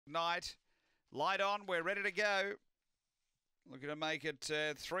Ignite. Light on, we're ready to go. Looking to make it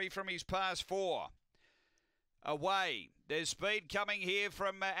 3 from his past 4. Away. There's speed coming here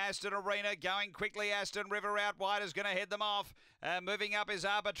from Aston Arena. Going quickly, Aston River out wide is going to head them off. Moving up is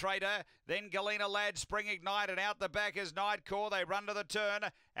Arbitrator. Then Galena Lad, Spring Ignite, and out the back is Nightcore. They run to the turn.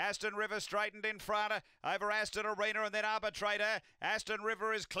 Aston River straightened in front over Aston Arena and then Arbitrator. Aston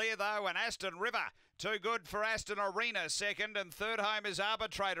River is clear though, and Aston River too good for Aston Arena. Second and third home is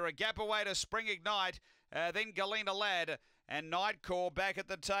Arbitrator. A gap away to Spring Ignite. Then Galena Lad and Nightcore back at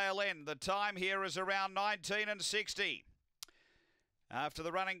the tail end. The time here is around 19 and 60. After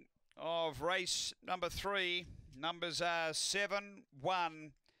the running of race number 3, numbers are 7,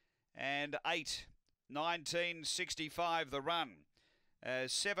 1 and 8. 1965 the run.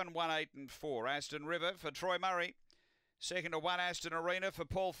 7, 1, 8 and 4. Aston River for Troy Murray. Second to 1 Aston Arena for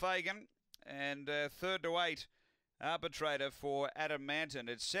Paul Fagan. And third to 8 Arbitrator for Adam Manton.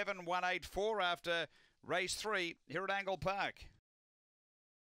 It's 7, 1, 8, 4 after race 3 here at Angle Park.